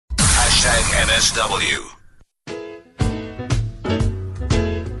#NSW.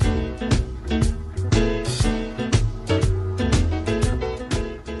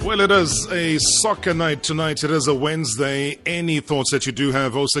 Well, it is a soccer night tonight. It is a Wednesday. Any thoughts that you do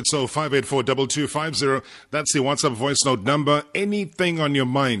have, 060-584-2250. That's the WhatsApp voice note number. Anything on your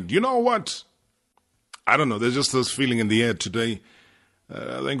mind. You know what? I don't know. There's just this feeling in the air today.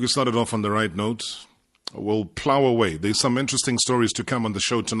 I think we started off on the right note. We'll plow away. There's some interesting stories to come on the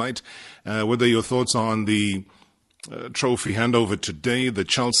show tonight. Whether your thoughts are on the trophy handover today, the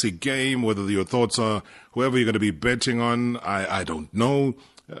Chelsea game, whether your thoughts are whoever you're going to be betting on, I don't know.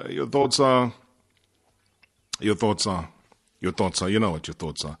 Your thoughts are, you know what your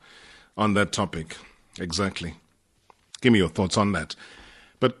thoughts are on that topic. Exactly. Give me your thoughts on that.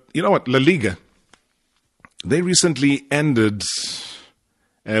 But you know what, La Liga, they recently ended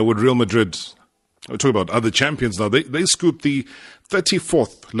with Real Madrid. We're talking about other champions now. They scooped the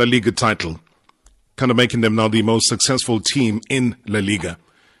 34th La Liga title, kind of making them now the most successful team in La Liga.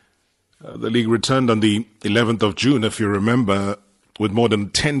 The league returned on the 11th of June, if you remember, with more than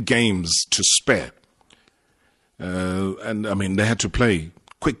 10 games to spare. And, I mean, they had to play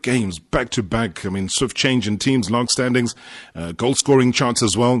quick games, back-to-back. I mean, swift change in teams, long standings, goal-scoring charts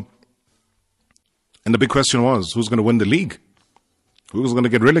as well. And the big question was, who's going to win the league? Who's going to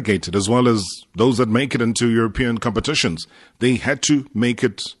get relegated, as well as those that make it into European competitions? They had to make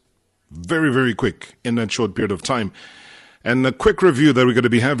it very, very quick in that short period of time. And a quick review that we're going to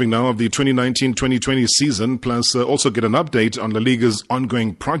be having now of the 2019-2020 season, plus also get an update on La Liga's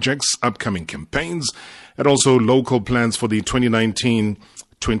ongoing projects, upcoming campaigns, and also local plans for the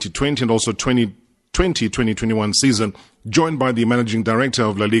 2019-2020 and also 2020-2021 season, joined by the Managing Director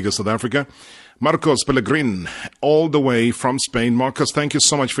of La Liga South Africa, Marcos Pellegrin, all the way from Spain. Marcos, thank you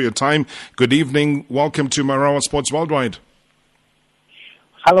so much for your time. Good evening. Welcome to Marawa Sports Worldwide.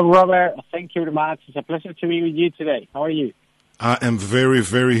 Hello, Robert. Thank you very much. It's a pleasure to be with you today. How are you? I am very,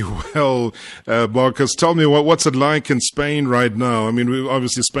 very well, Marcus. Tell me, what's it like in Spain right now? I mean,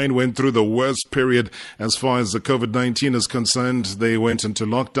 obviously Spain went through the worst period as far as the COVID-19 is concerned. They went into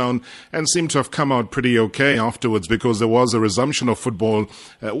lockdown and seem to have come out pretty okay afterwards because there was a resumption of football.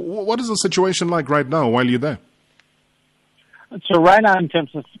 What is the situation like right now while you're there? So right now, in terms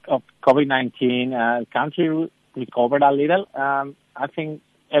of COVID-19, the country recovered a little. I think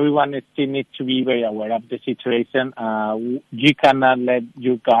everyone still needs to be very aware of the situation. You cannot let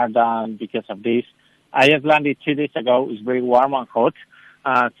your guard down because of this. I just landed 2 days ago. It's very warm and hot.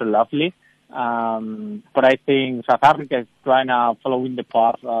 So lovely. But I think South Africa is right now following the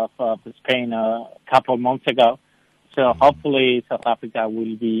path of Spain a couple of months ago. So hopefully South Africa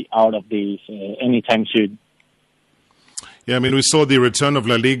will be out of this anytime soon. Yeah, I mean, we saw the return of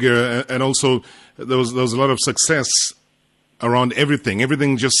La Liga, and also there was a lot of success around everything.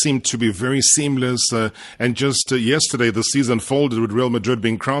 Everything just seemed to be very seamless. And just yesterday, the season folded with Real Madrid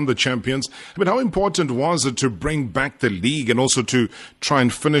being crowned the champions. I mean, how important was it to bring back the league and also to try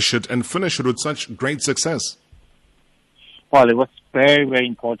and finish it with such great success? Well, it was very, very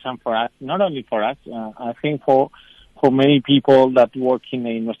important for us. Not only for us, I think for many people that work in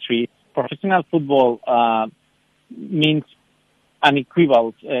the industry. Professional football means an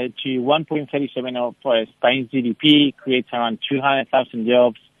equivalent to 1.37 of Spain's GDP, creates around 200,000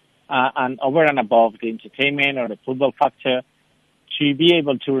 jobs, and over and above the entertainment or the football factor, to be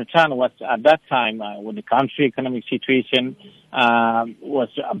able to return was at that time when the country economic situation was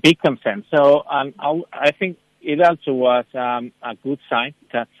a big concern. So I think it also was a good sign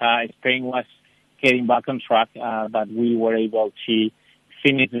that Spain was getting back on track, that we were able to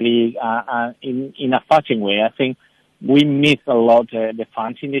finish the league in a fashion way. I think we missed a lot the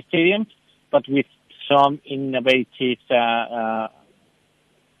fans in the stadium, but with some innovative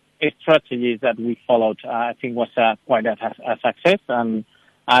strategies that we followed, I think was quite a success. And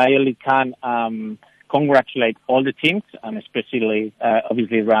I really can congratulate all the teams, and especially,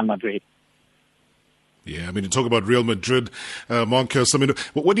 obviously, Real Madrid. Yeah, I mean, you talk about Real Madrid, Marcos. I mean,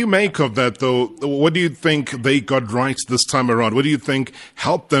 what do you make of that, though? What do you think they got right this time around? What do you think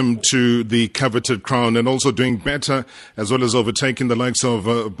helped them to the coveted crown and also doing better, as well as overtaking the likes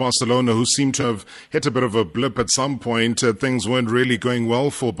of Barcelona, who seem to have hit a bit of a blip at some point? Things weren't really going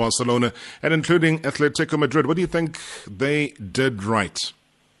well for Barcelona, and including Atletico Madrid. What do you think they did right?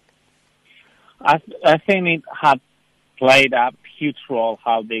 I think it had played a huge role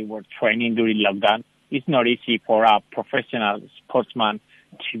how they were training during lockdown. It's not easy for a professional sportsman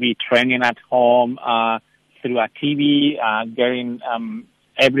to be training at home through a TV, getting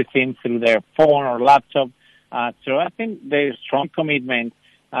everything through their phone or laptop. So I think there's strong commitment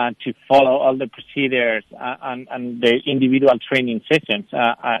to follow all the procedures and the individual training sessions.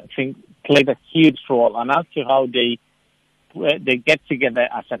 I think played a huge role, and also how they get together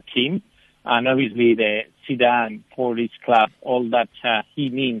as a team. And obviously the Zidane for this club, all that he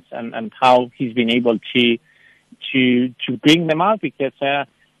means, and how he's been able to bring them out, because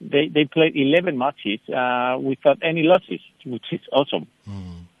they played 11 matches without any losses, which is awesome.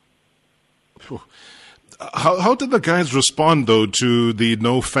 How did the guys respond, though, to the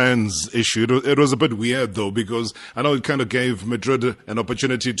no fans issue? It was a bit weird, though, because I know it kind of gave Madrid an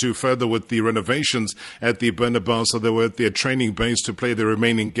opportunity to further with the renovations at the Bernabeu, so they were at their training base to play the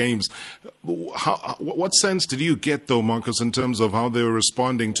remaining games. What sense did you get, though, Marcus, in terms of how they were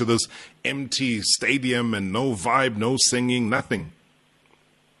responding to this empty stadium and no vibe, no singing, nothing?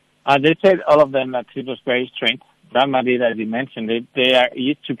 They said, all of them, that it was very strange. Real Madrid, as you mentioned, they are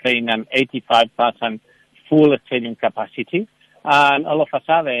used to playing an 85,000 full stadium capacity, and all of a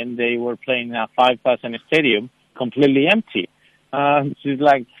sudden they were playing a 5,000 stadium completely empty. Which is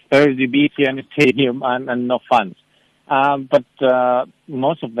like Thursday busy in a stadium and no fans. But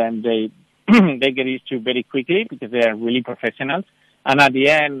most of them, they they get used to very quickly, because they are really professionals. And at the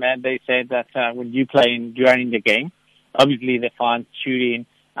end, they said that when you are in the game, obviously the fans cheering,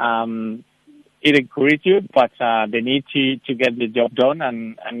 it encourages you, but they need to get the job done,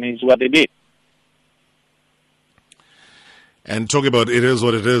 and it's what they did. And talking about it is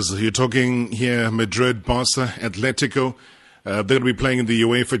what it is, you're talking here Madrid, Barca, Atletico. They're going to be playing in the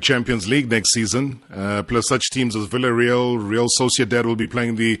UEFA Champions League next season. Plus such teams as Villarreal, Real Sociedad will be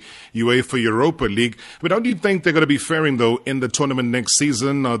playing the UEFA Europa League. But how do you think they're going to be faring, though, in the tournament next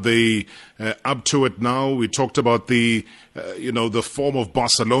season? Are they up to it now? We talked about the form of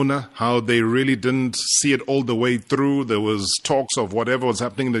Barcelona, how they really didn't see it all the way through. There was talks of whatever was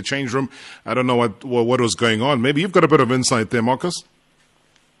happening in the change room. I don't know what was going on. Maybe you've got a bit of insight there, Marcus.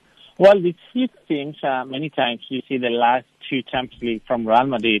 Well, with these teams, many times you see the last two Champions League from Real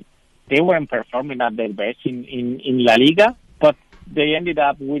Madrid, they weren't performing at their best in La Liga, but they ended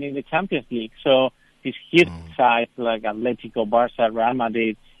up winning the Champions League. So these huge sides like Atletico, Barca, Real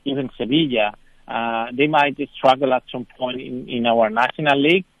Madrid, even Sevilla, they might struggle at some point in our national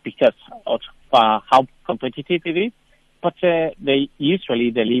league because of how competitive it is, but they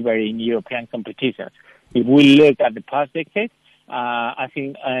usually deliver in European competitions. If we look at the past decade, I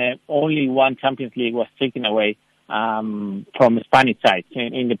think only one Champions League was taken away from the Spanish side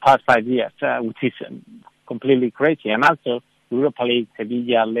in the past 5 years, which is completely crazy. And also, Europa League,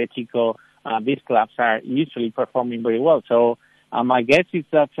 Sevilla, Atletico, these clubs are usually performing very well. So my guess is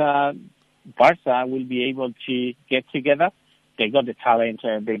that Barca will be able to get together. They got the talent,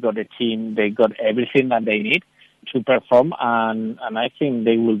 they got the team, they got everything that they need to perform, and I think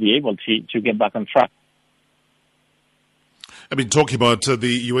they will be able to get back on track. I've been talking about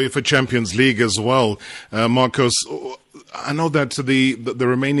the UEFA Champions League as well, Marcos. I know that the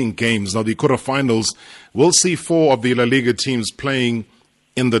remaining games, now the quarterfinals, will see 4 of the La Liga teams playing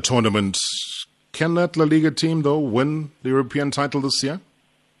in the tournament. Can that La Liga team, though, win the European title this year?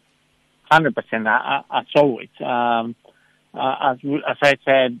 100%, as always. As I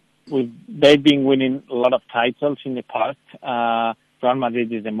said, they've been winning a lot of titles in the past. Real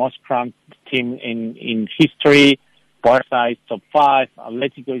Madrid is the most crowned team in history. Barca is top 5.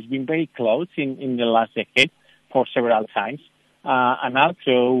 Atletico has been very close in the last decade for several times. And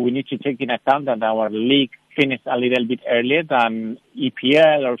also, we need to take into account that our league finished a little bit earlier than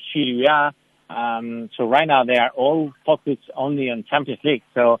EPL or Serie A. So right now, they are all focused only on Champions League.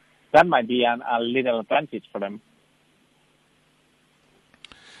 So that might be a little advantage for them.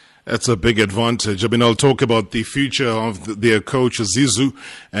 That's a big advantage. I mean, I'll talk about the future of their coach, Zizou,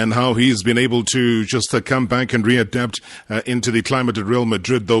 and how he's been able to just come back and readapt into the climate at Real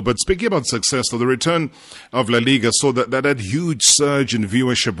Madrid, though. But speaking about success, though, the return of La Liga saw that huge surge in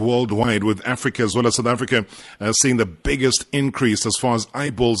viewership worldwide, with Africa as well as South Africa seeing the biggest increase as far as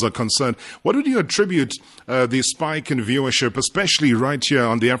eyeballs are concerned. What would you attribute the spike in viewership, especially right here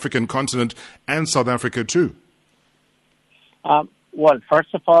on the African continent and South Africa too? Well,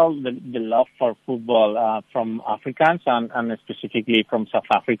 first of all, the love for football from Africans and specifically from South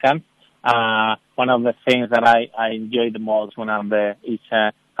Africans. One of the things that I enjoy the most when I'm there is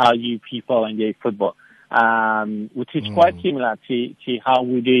how you people enjoy football, which is quite similar to how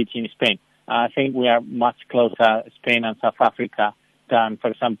we do it in Spain. I think we are much closer, Spain and South Africa, than,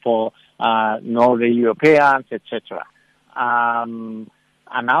 for example, Northern Europeans, etc. And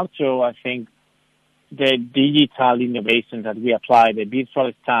also, I think the digital innovations that we apply, the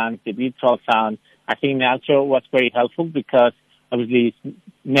virtual stands, the virtual sound, I think also was very helpful because obviously it's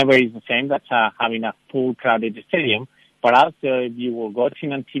never is the same that having a full crowded stadium, but also if you were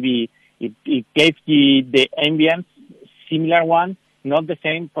watching on TV, it gave you the ambience, similar one, Not the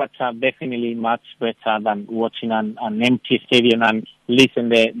same, but definitely much better than watching an empty stadium and listen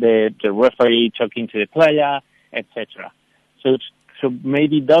the referee talking to the player, etc. So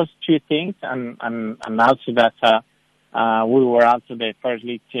maybe those two things, and also that we were also the first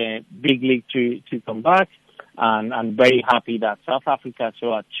league, big league to come back, and very happy that South Africa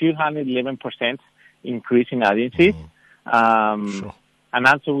saw a 211% increase in audiences. Sure. And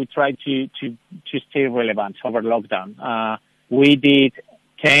also we tried to stay relevant over lockdown. We did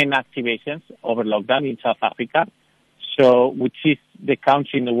 10 activations over lockdown in South Africa, which is the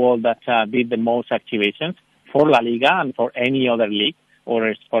country in the world that did the most activations for La Liga and for any other league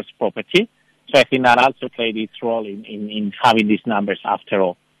or sports property. So I think that also played its role in having these numbers after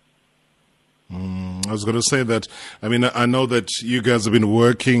all. I was going to say that, I mean, I know that you guys have been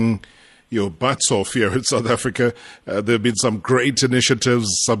working your butts off here in South Africa. There have been some great initiatives,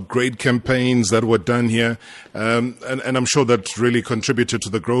 some great campaigns that were done here. And I'm sure that really contributed to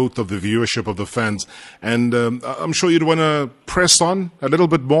the growth of the viewership of the fans. And I'm sure you'd want to press on a little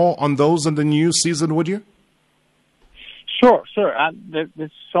bit more on those in the new season, would you? Sure.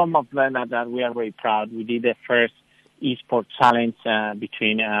 There's some of them that we are very proud. We did the first esports challenge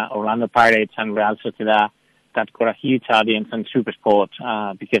between Orlando Pirates and Real Sociedad that got a huge audience on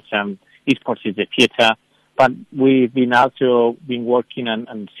SuperSport because esports is the future. But we've been also working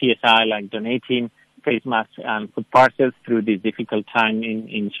on CSI, like donating face masks and food parcels through this difficult time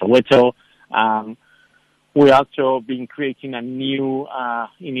in Soweto. We also been creating a new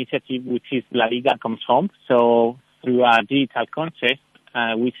initiative, which is La Liga Comes Home. So through a digital contest,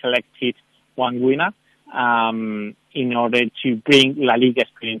 we selected one winner in order to bring La Liga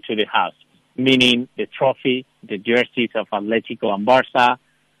experience to the house, meaning the trophy, the jerseys of Atletico and Barça,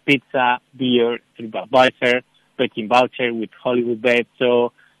 pizza, beer through Budweiser, betting voucher with Hollywood Bet.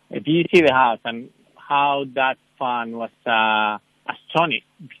 So if you see the house and how that fun was astonished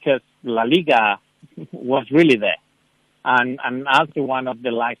because La Liga was really there. And also one of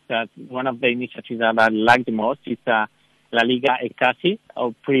the initiatives that I like the most is La Liga Ekasi,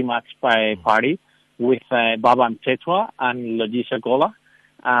 or pretty much by party, with Baba and Tetwa and Logisa Gola.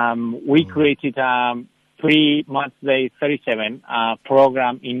 We created pre-match day 37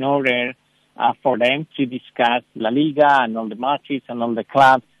 program in order for them to discuss La Liga and all the matches and all the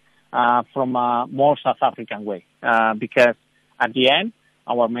clubs from a more South African way. Because at the end,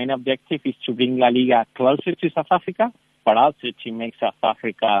 our main objective is to bring La Liga closer to South Africa, but also to make South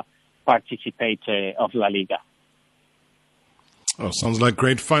Africa participate of La Liga. Oh, sounds like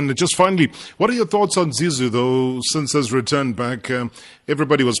great fun. Just finally, what are your thoughts on Zizou, though, since his return back?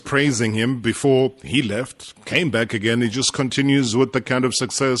 Everybody was praising him before he left, came back again. He just continues with the kind of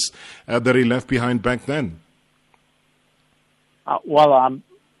success that he left behind back then.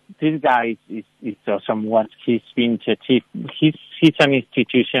 This guy is awesome. What he's been to achieve. He's an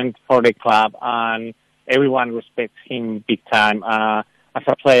institution for the club, and everyone respects him big time. As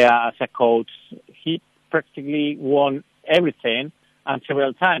a player, as a coach, he practically won everything and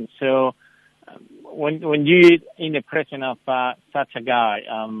several times. So when you're in the presence of such a guy,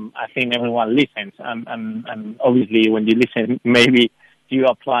 I think everyone listens. And obviously when you listen, maybe you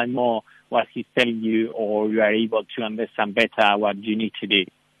apply more what he's telling you, or you are able to understand better what you need to do.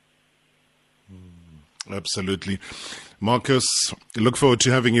 Absolutely. Marcus, look forward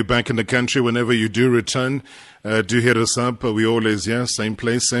to having you back in the country whenever you do return. Do hit us up. We always, same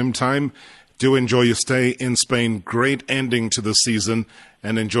place, same time. Do enjoy your stay in Spain. Great ending to the season,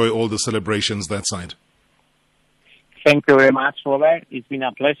 and enjoy all the celebrations that side. Thank you very much, Robert. It's been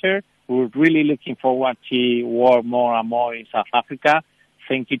a pleasure. We're really looking forward to work more and more in South Africa.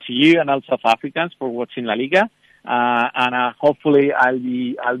 Thank you to you and all South Africans for watching La Liga. And hopefully I'll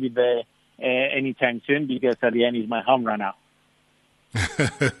be there anytime soon, because at the end is my home run now.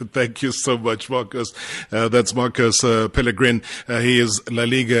 Thank you so much, Marcus. That's Marcus Pellegrin. He is La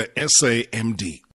Liga SA MD.